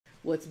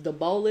What's the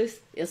bolus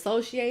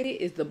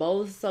associated is the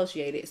bolus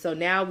associated. So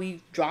now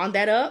we've drawn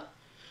that up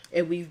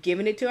and we've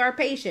given it to our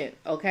patient.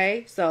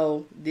 Okay,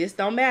 so this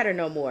don't matter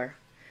no more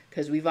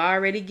because we've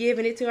already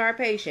given it to our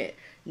patient.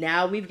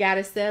 Now we've got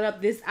to set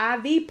up this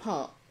IV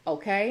pump.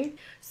 Okay,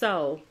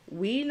 so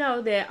we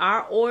know that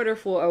our order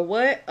for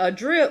a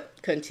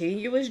drip,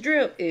 continuous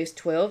drip, is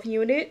 12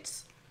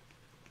 units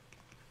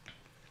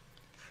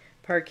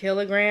per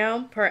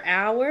kilogram per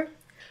hour.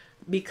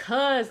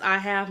 Because I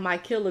have my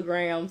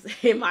kilograms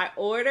in my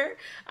order,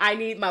 I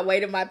need my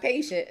weight of my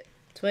patient.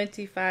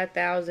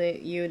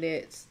 25,000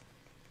 units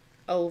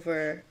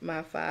over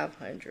my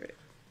 500.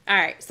 All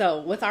right,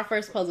 so what's our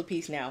first puzzle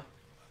piece now?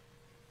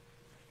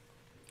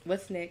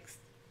 What's next?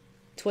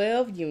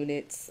 12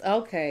 units,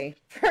 okay,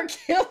 per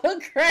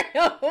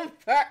kilogram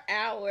per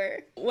hour.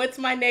 What's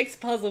my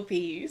next puzzle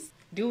piece?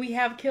 Do we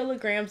have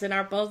kilograms in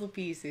our puzzle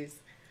pieces?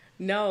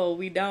 No,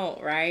 we don't,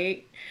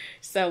 right?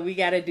 So we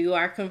got to do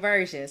our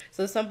conversions.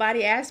 So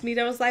somebody asked me,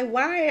 they was like,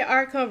 why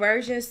are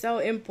conversions so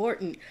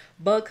important?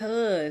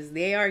 Because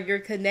they are your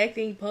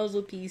connecting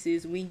puzzle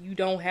pieces when you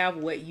don't have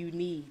what you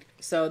need.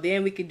 So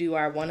then we could do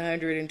our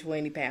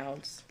 120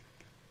 pounds.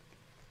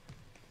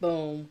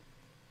 Boom,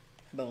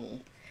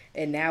 boom.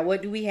 And now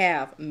what do we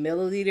have?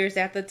 Milliliters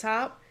at the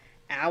top,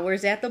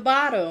 hours at the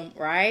bottom,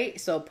 right?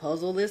 So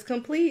puzzle is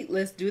complete.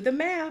 Let's do the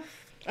math.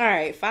 All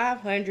right,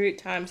 500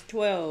 times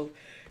 12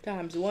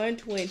 times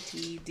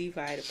 120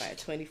 divided by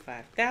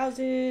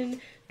 25,000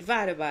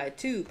 divided by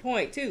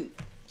 2.2.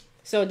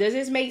 So does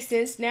this make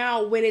sense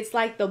now when it's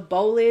like the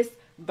bolus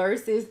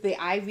versus the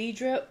IV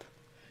drip?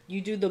 You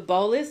do the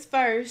bolus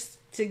first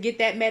to get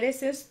that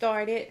medicine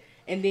started,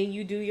 and then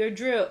you do your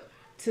drip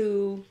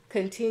to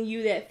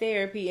continue that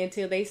therapy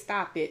until they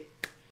stop it.